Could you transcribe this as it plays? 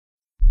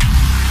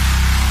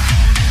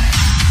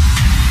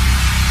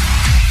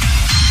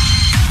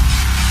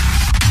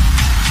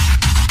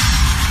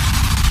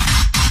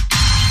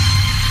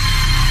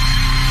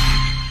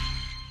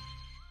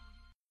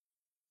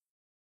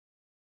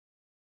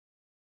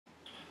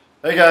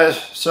Hey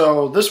guys,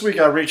 so this week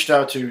I reached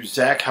out to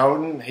Zach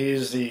Houghton.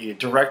 He's the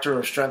Director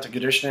of Strength and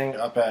Conditioning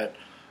up at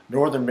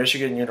Northern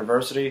Michigan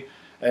University.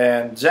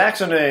 And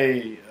Zach's in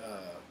a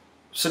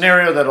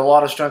scenario that a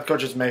lot of strength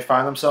coaches may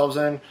find themselves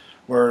in,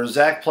 where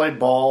Zach played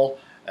ball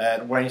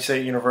at Wayne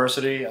State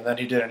University, and then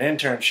he did an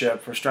internship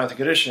for strength and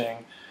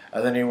conditioning,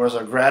 and then he was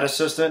a grad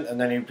assistant, and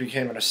then he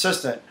became an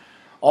assistant,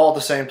 all at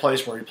the same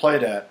place where he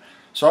played at.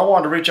 So I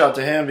wanted to reach out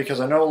to him because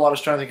I know a lot of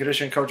strength and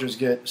conditioning coaches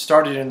get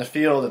started in the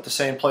field at the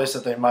same place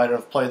that they might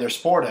have played their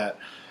sport at,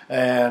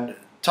 and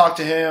talk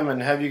to him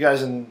and have you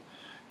guys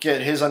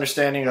get his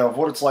understanding of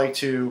what it's like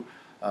to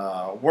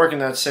work in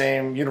that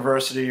same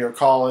university or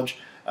college,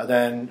 and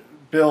then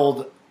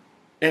build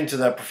into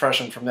that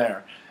profession from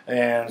there,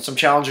 and some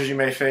challenges you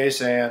may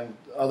face and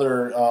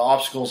other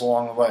obstacles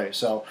along the way.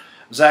 So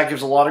Zach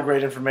gives a lot of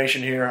great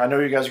information here. I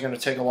know you guys are going to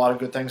take a lot of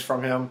good things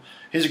from him.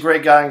 He's a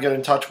great guy to get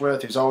in touch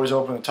with. He's always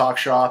open to talk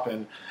shop,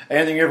 and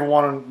anything you ever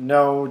want to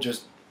know,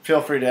 just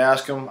feel free to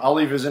ask him. I'll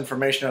leave his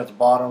information at the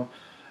bottom.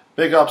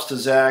 Big ups to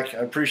Zach. I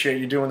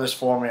appreciate you doing this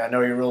for me. I know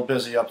you're real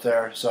busy up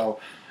there. So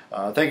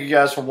thank you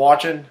guys for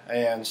watching,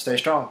 and stay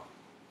strong.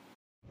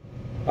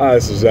 Hi,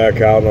 this is Zach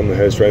Houghton. I'm the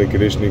head strength and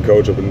conditioning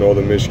coach up at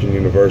Northern Michigan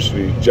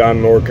University.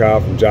 John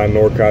Norcott from John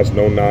Norcott's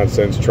No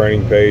Nonsense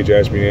training page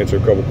asked me to answer a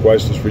couple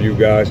questions for you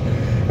guys.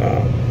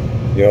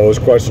 Those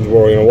questions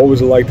were, what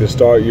was it like to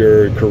start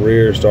your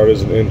career, start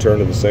as an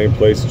intern at the same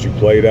place that you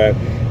played at,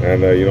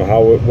 and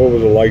what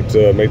was it like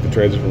to make the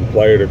transition from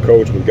player to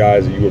coach with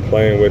guys that you were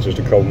playing with just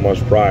a couple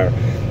months prior?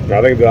 And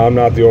I think that I'm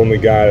not the only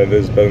guy that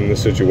has been in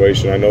this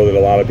situation. I know that a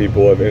lot of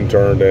people have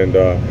interned and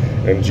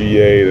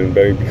GA'd and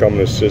become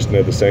an assistant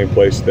at the same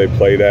place that they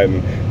played at,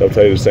 and they'll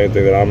tell you the same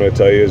thing that I'm going to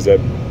tell you, is that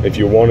if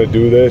you want to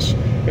do this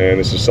and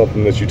this is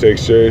something that you take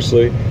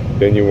seriously,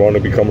 then you want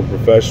to become a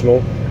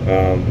professional,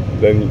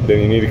 then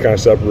you need to kind of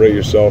separate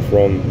yourself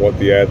from what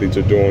the athletes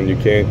are doing. You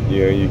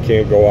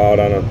can't go out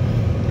on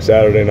a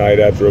Saturday night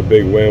after a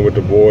big win with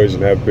the boys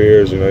and have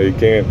beers. You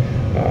can't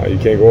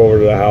go over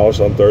to the house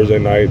on Thursday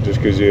night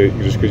just because you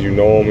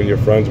know them and you're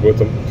friends with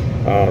them.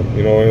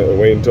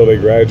 Wait until they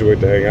graduate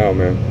to hang out,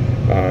 man.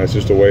 It's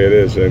just the way it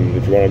is, and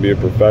if you want to be a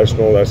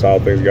professional, that's how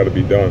things got to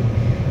be done.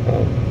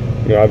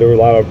 There were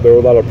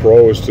a lot of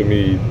pros to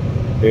me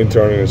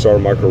interning and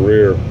starting my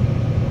career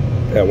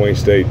at Wayne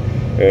State,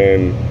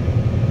 and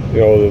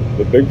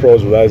the big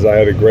pros with that is I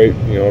had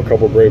a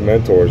couple of great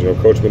mentors.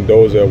 Coach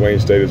Mendoza at Wayne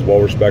State is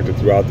well respected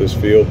throughout this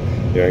field.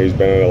 He's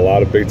been in a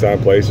lot of big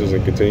time places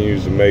and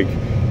continues to make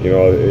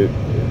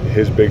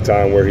his big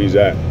time where he's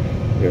at.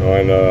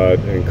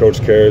 And Coach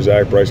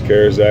Bryce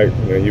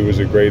Karazak, he was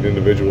a great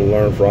individual to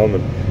learn from,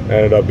 and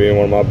ended up being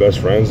one of my best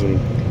friends and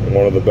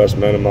one of the best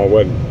men in my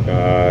wedding.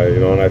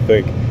 And I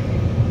think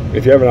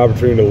if you have an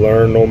opportunity to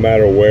learn, no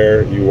matter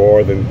where you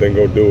are, then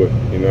go do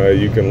it.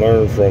 You can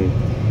learn from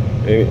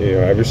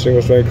every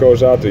single strength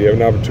coach out there. You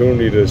have an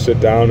opportunity to sit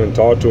down and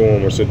talk to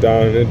them, or sit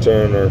down and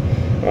intern, or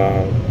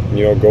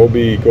go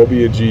be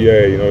a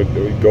GA.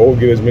 Go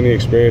get as many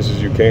experiences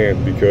as you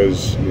can,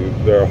 because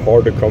they're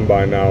hard to come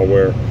by now,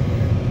 where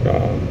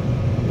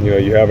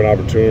you have an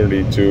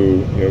opportunity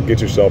to get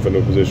yourself into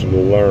a position to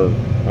learn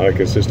on a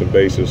consistent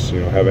basis.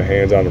 Have a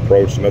hands-on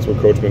approach, and that's what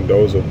Coach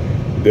Mendoza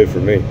did for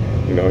me.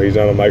 He's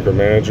not a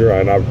micromanager. I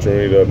had an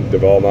opportunity to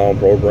develop my own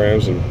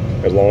programs, and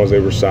as long as they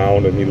were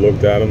sound, and he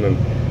looked at them and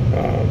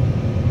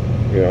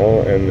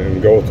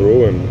go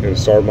through and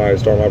start my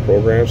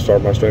programs,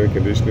 start my strength and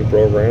conditioning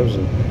programs,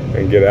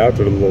 and get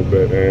after it a little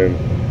bit. And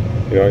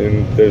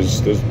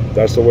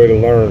that's the way to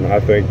learn. I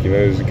think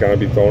is to kind of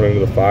be thrown into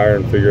the fire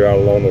and figure it out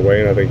along the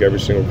way. And I think every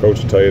single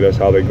coach will tell you that's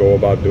how they go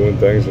about doing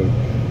things. And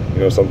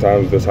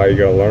sometimes that's how you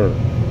got to learn.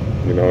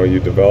 You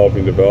develop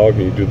and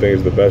you do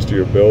things to the best of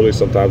your ability.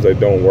 Sometimes they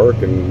don't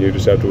work, and you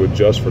just have to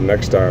adjust for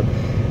next time.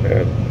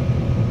 And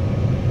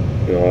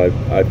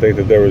I think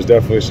that there was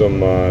definitely some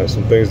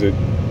things that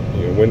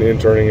when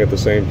interning at the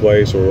same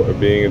place, or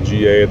being a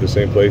GA at the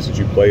same place that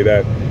you played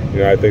at,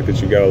 I think that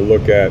you got to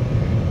look at.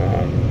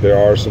 There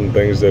are some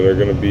things that are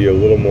going to be a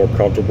little more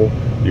comfortable.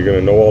 You're going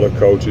to know all the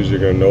coaches, you're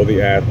going to know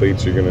the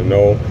athletes, you're going to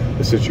know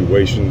the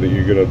situation that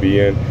you're going to be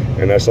in,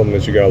 and that's something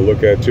that you got to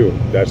look at too.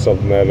 That's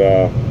something that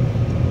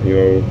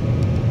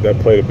that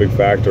played a big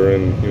factor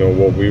in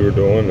what we were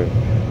doing,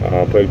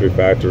 and played a big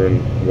factor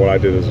in what I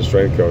did as a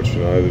strength coach.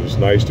 It was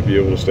nice to be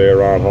able to stay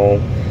around home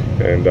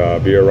and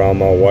be around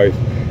my wife,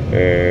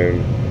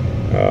 and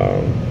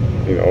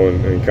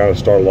and kind of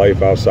start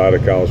life outside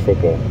of college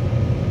football.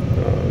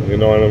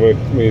 And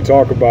when you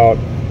talk about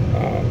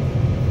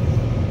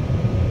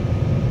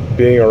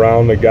being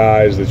around the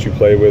guys that you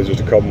played with just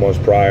a couple months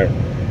prior,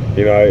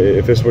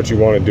 if this is what you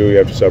want to do, you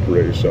have to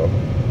separate yourself.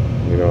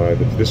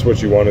 If this is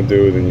what you want to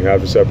do, then you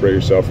have to separate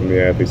yourself from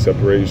the athletes,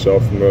 separate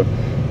yourself from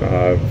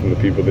the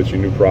people that you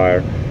knew prior,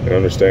 and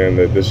understand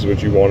that this is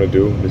what you want to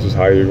do, this is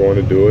how you're going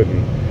to do it,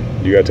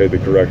 and you got to take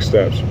the correct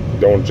steps.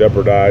 Don't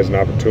jeopardize an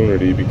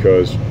opportunity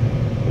because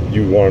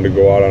you wanted to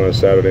go out on a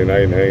Saturday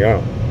night and hang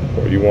out,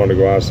 or you wanted to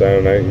go out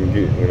Saturday night and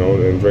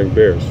and drink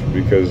beers,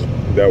 because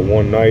that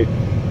one night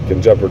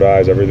can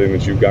jeopardize everything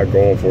that you've got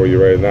going for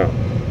you right now.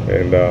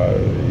 And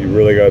you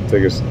really got to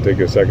take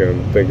a second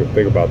and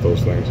think about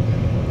those things,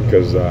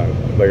 because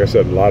like I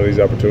said, a lot of these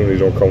opportunities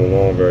don't come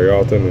along very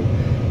often,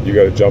 and you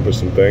got to jump at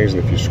some things.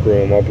 And if you screw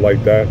them up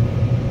like that,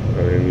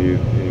 I mean,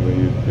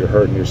 you're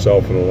hurting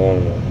yourself in the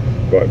long run.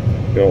 But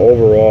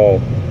overall,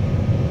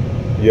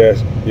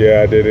 yes,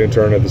 I did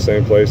intern at the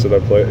same place that I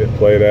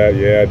played at.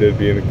 Yeah, I did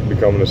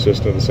become an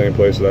assistant at the same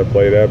place that I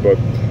played at. But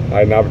I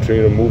had an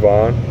opportunity to move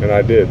on, and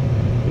I did.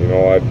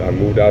 I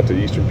moved out to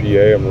Eastern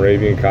PA. I'm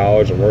Moravian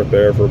College, and worked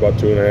there for about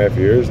 2.5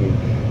 years, and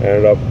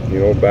ended up,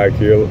 back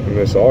here in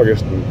this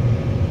August. And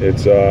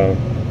it's,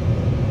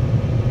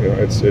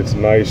 it's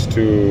nice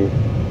to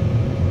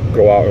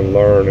go out and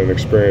learn and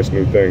experience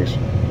new things,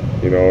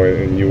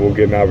 and you will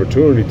get an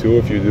opportunity to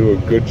if you do a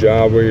good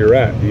job where you're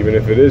at, even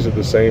if it is at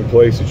the same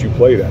place that you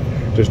played at.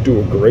 Just do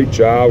a great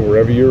job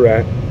wherever you're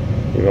at.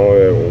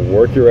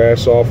 Work your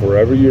ass off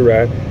wherever you're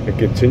at, and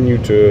continue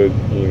to,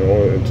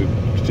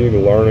 continue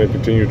to learn and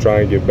continue to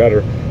try and get better,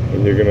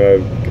 and you're going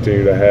to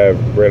continue to have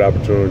great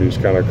opportunities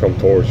kind of come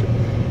towards you.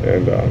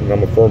 And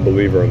I'm a firm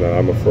believer in that.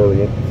 I'm a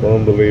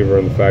firm believer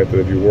in the fact that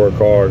if you work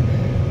hard,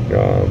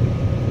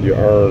 you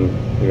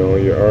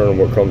earn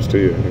what comes to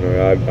you.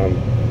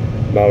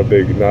 I'm not a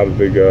big fan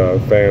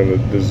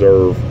of the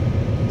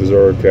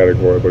deserve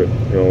category, but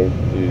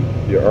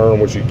you earn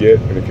what you get,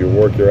 and if you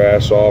work your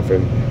ass off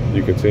and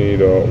you continue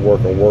to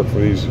work for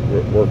these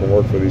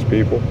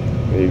people,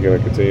 and you're going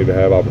to continue to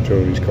have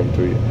opportunities come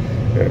to you,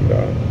 and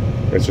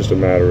it's just a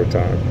matter of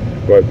time.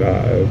 But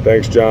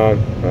thanks, John,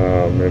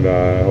 and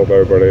I hope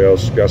everybody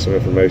else got some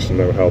information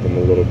that would help them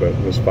a little bit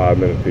in this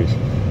 5-minute piece.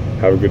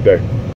 Have a good day.